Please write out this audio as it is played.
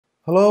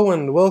Hello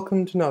and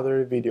welcome to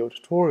another video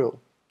tutorial.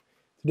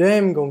 Today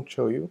I'm going to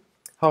show you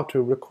how to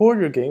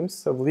record your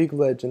games of League of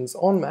Legends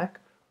on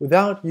Mac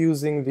without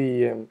using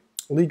the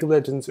League of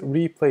Legends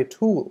replay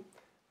tool.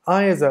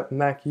 I, as a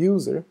Mac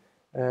user,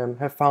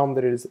 have found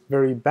that it is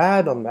very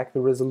bad on Mac. The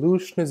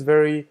resolution is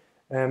very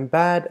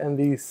bad and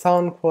the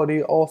sound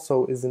quality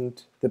also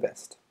isn't the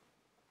best.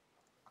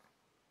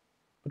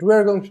 But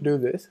we're going to do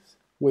this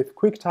with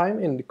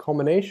QuickTime in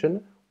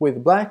combination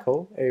with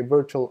Blackhole, a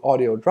virtual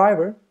audio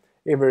driver,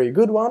 a very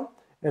good one,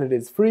 and it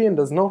is free and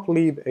does not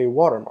leave a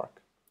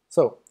watermark.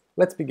 So,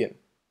 let's begin.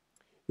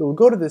 You'll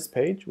go to this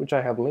page, which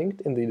I have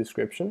linked in the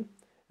description,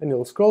 and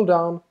you'll scroll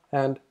down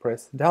and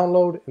press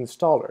Download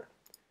Installer.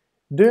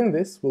 Doing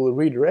this will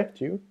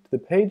redirect you to the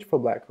page for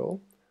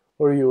Blackhole,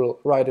 where you will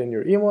write in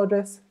your email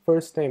address,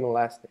 first name and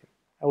last name.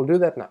 I will do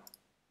that now.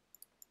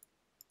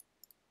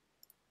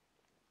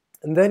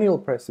 And then you'll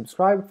press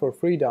subscribe for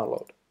free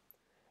download.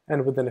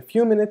 And within a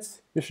few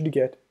minutes, you should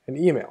get an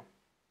email.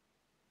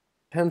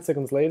 10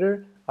 seconds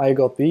later, I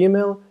got the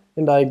email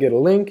and I get a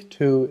link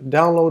to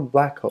download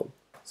Blackhole.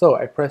 So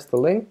I press the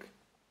link,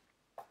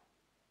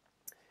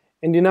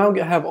 and you now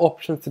have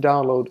options to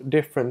download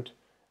different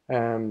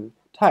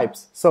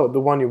types. So the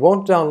one you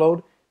won't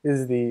download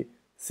is the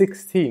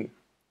 16.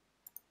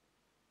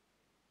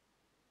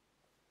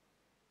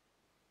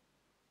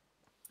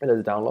 It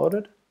is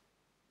downloaded.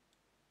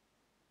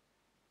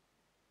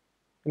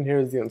 And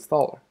here's the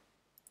installer.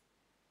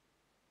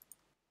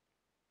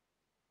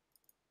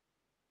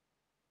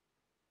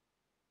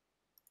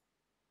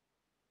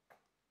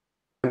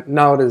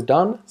 Now it is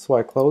done, so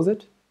I close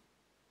it.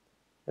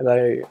 And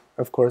I,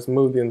 of course,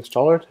 move the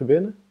installer to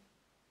bin.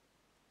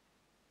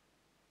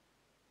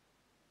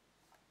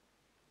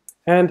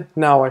 And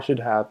now I should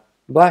have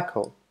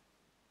Blackhole.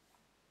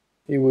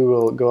 We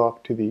will go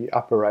up to the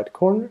upper right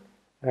corner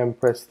and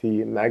press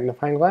the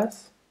magnifying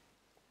glass.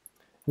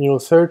 And you'll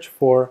search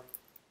for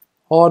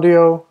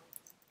Audio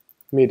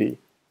Midi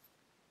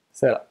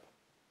Setup.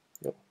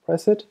 You'll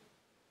press it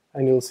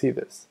and you'll see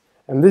this.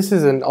 And this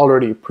is an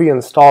already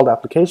pre-installed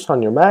application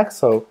on your Mac,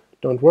 so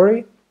don't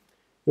worry.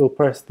 You'll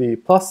press the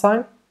plus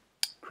sign,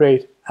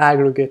 create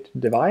aggregate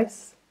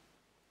device,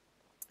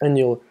 and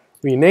you'll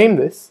rename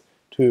this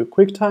to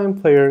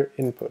Quicktime Player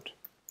Input.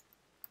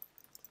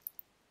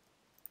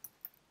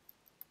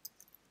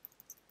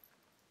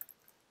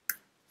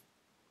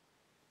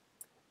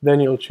 Then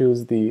you'll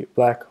choose the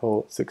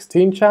Blackhole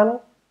 16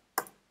 channel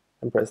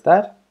and press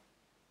that.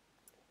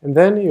 And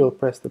then you'll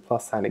press the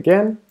plus sign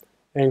again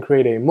and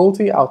create a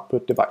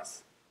multi-output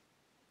device.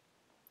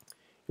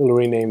 You'll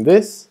rename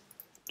this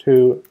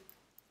to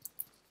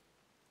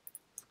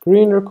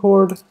Screen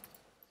Record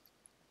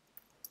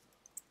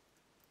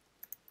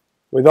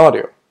with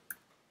Audio.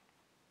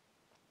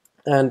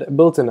 And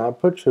built-in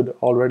output should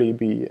already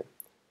be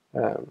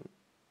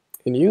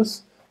in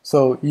use,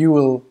 so you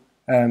will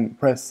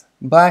press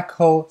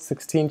Blackhole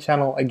 16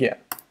 channel again.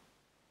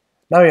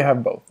 Now you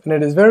have both, and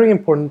it is very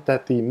important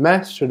that the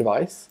master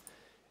device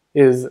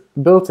is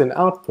built-in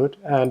output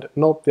and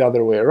not the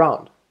other way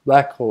around.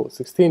 Blackhole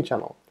 16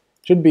 channel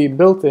should be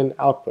built-in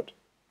output.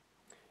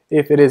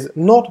 If it is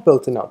not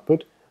built-in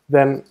output,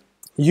 then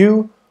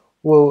you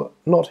will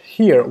not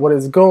hear what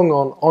is going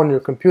on your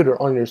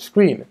computer, on your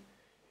screen.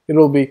 It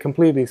will be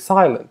completely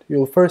silent.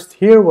 You'll first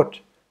hear what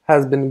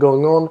has been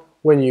going on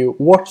when you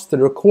watch the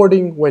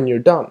recording when you're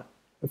done.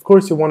 Of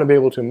course, you want to be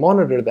able to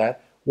monitor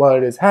that while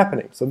it is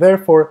happening, so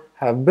therefore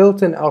have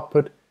built-in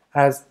output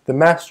as the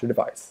master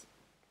device.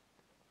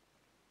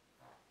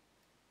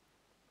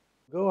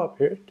 Go up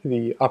here to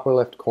the upper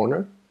left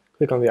corner,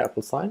 click on the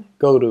Apple sign,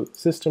 go to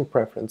System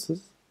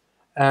Preferences,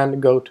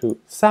 and go to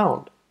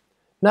Sound.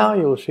 Now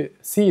you'll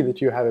see that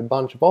you have a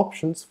bunch of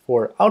options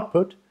for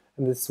output,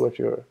 and this is what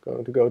you're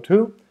going to go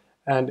to.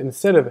 And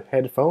instead of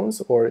headphones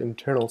or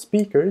internal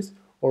speakers,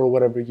 or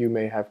whatever you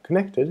may have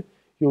connected,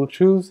 you'll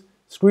choose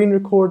Screen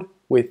Record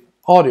with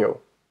Audio.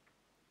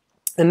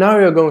 And now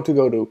you're going to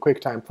go to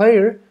QuickTime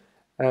Player,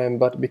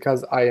 but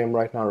because I am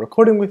right now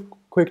recording with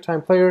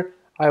QuickTime Player,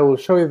 I will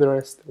show you the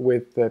rest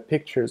with the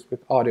pictures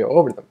with audio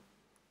over them.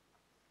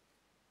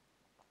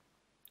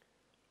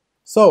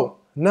 So,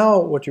 now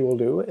what you will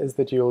do is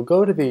that you will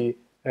go to the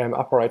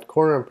upper right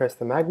corner and press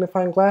the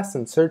magnifying glass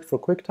and search for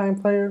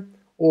QuickTime Player,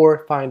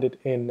 or find it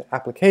in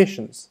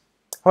Applications.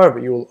 However,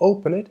 you will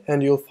open it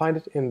and you'll find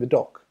it in the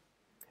dock.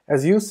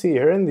 As you see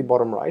here in the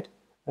bottom right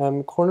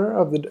corner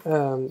of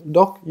the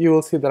dock, you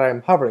will see that I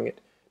am hovering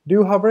it.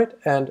 Do hover it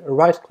and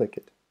right-click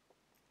it.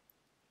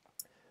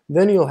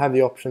 Then you'll have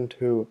the option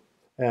to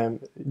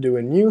do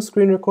a new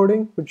screen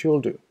recording, which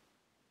you'll do.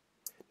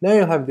 Now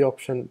you'll have the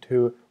option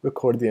to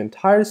record the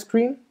entire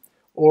screen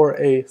or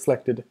a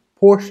selected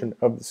portion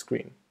of the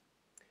screen.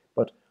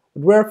 But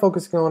what we're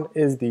focusing on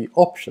is the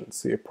options.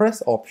 So you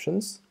press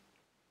Options,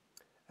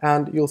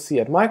 and you'll see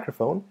at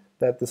Microphone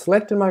that the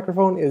selected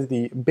microphone is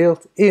the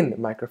built-in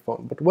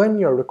microphone. But when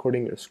you're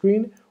recording your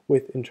screen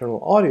with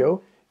internal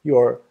audio,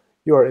 you're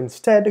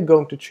instead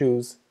going to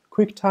choose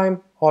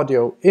QuickTime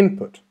Audio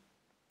Input.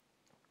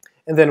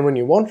 And then when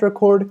you want to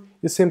record,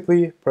 you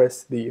simply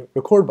press the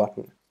record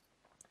button.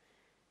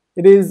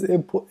 It is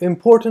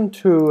important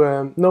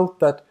to note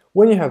that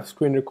when you have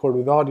screen record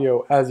with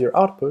audio as your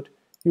output,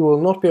 you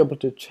will not be able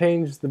to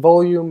change the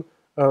volume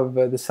of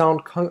the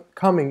sound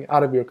coming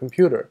out of your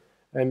computer.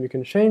 You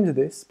can change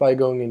this by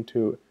going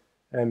into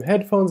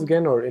headphones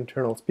again or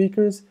internal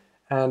speakers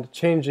and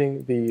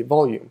changing the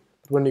volume.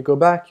 But when you go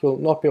back, you'll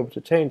not be able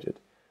to change it.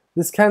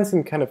 This can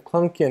seem kind of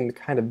clunky and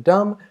kind of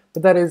dumb,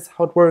 but that is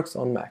how it works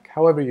on Mac,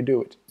 however you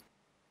do it.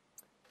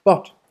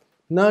 But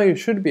now you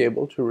should be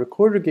able to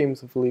record your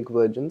games of League of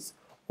Legends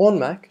on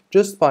Mac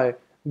just by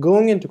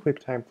going into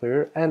Quicktime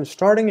Player and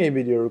starting a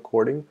video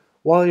recording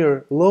while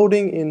you're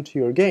loading into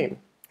your game.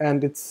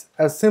 And it's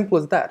as simple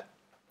as that.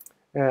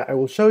 I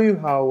will show you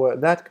how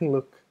that can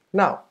look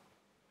now.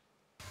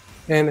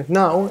 And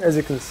now, as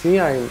you can see,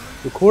 I'm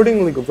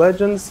recording League of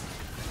Legends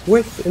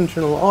with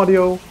internal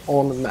audio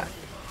on Mac.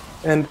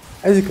 And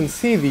as you can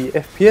see, the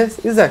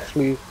FPS is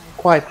actually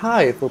quite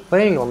high for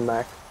playing on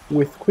Mac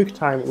with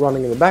QuickTime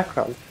running in the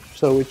background.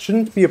 So it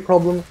shouldn't be a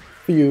problem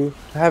for you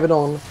to have it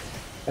on,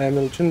 and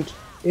it shouldn't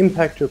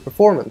impact your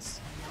performance.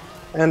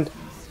 And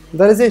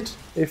that is it.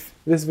 If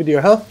this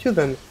video helped you,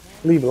 then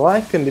leave a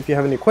like, and if you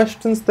have any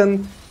questions,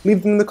 then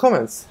leave them in the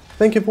comments.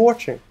 Thank you for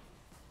watching.